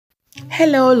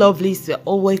Hello lovelies, you're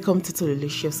all welcome to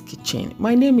Delicious Kitchen.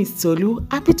 My name is Tolu.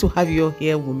 Happy to have you all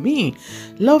here with me.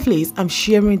 Lovelies, I'm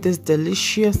sharing this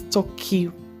delicious turkey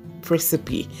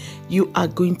recipe. You are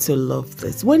going to love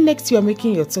this. When next you are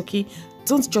making your turkey,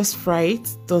 don't just fry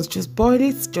it, don't just boil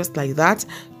it just like that.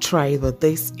 Try it with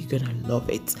this, you're gonna love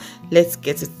it. Let's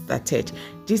get it started.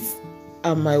 These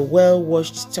are my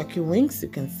well-washed turkey wings. You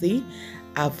can see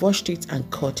I've washed it and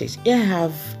cut it. Here I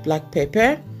have black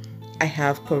pepper, I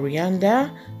have coriander,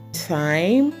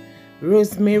 thyme,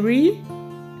 rosemary,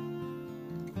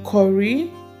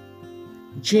 curry,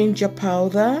 ginger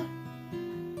powder,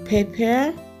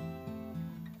 pepper.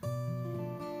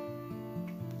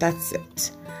 That's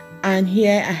it. And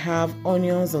here I have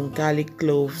onions and garlic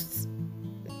cloves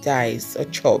diced or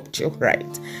chopped,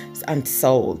 right, and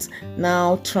salt.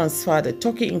 Now transfer the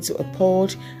turkey into a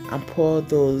pot and pour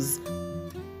those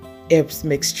herbs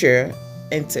mixture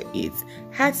into it.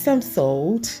 Add some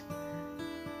salt,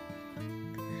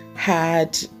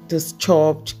 add those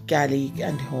chopped garlic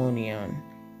and onion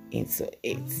into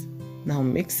it. Now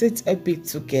mix it a bit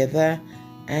together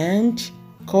and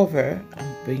cover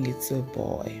and bring it to a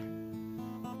boil.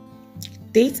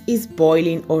 This is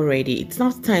boiling already. It's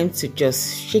not time to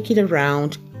just shake it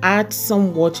around. Add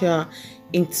some water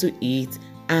into it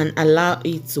and allow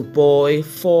it to boil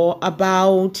for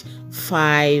about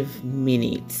 5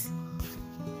 minutes.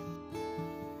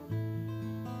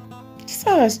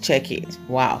 So let's check it.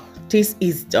 Wow, this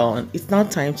is done. It's now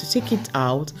time to take it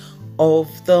out of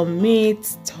the meat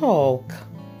stock.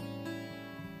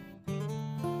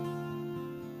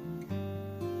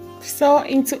 So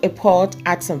into a pot,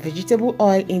 add some vegetable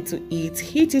oil into it,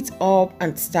 heat it up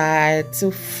and start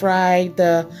to fry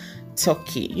the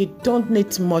turkey. You don't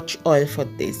need much oil for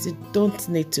this. You don't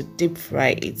need to deep fry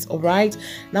it. All right,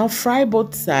 now fry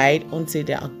both sides until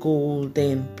they are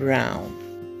golden brown.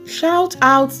 Shout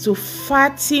out to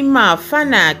Fatima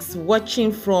Fanax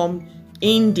watching from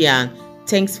India.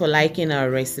 Thanks for liking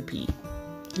our recipe.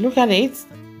 Look at it.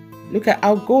 Look at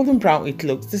how golden brown it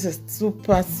looks. This is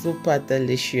super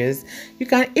delicious. You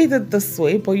can eat it this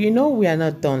way, but you know we are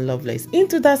not done, lovelies.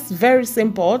 Into that very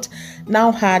same pot,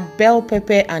 now add bell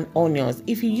pepper and onions.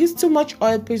 If you use too much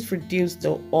oil, please reduce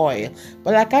the oil.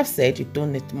 But like I've said, you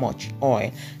don't need much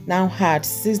oil. Now add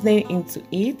seasoning into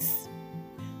it.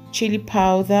 Chili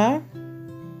powder,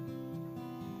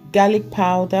 garlic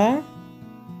powder,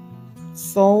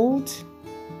 salt,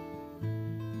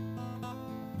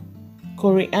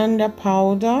 coriander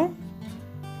powder,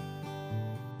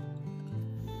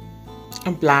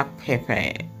 and black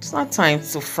pepper. It's not time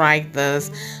to fry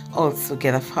this all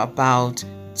together for about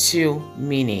 2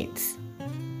 minutes.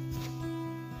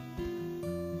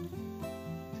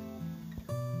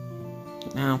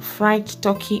 Now fried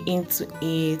turkey into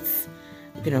it.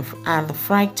 You're going to add the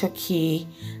fried turkey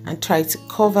and try to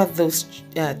cover those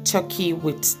turkey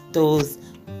with those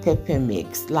pepper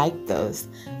mix like this.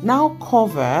 Now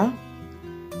cover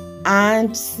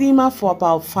and simmer for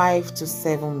about 5 to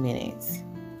 7 minutes.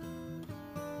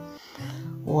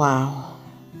 Wow,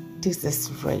 this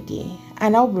is ready,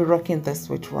 and I'll be rocking this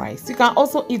with rice. You can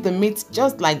also eat the meat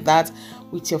just like that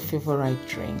with your favorite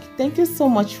drink. Thank you so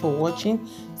much for watching.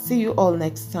 See you all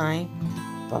next time.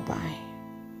 Bye bye.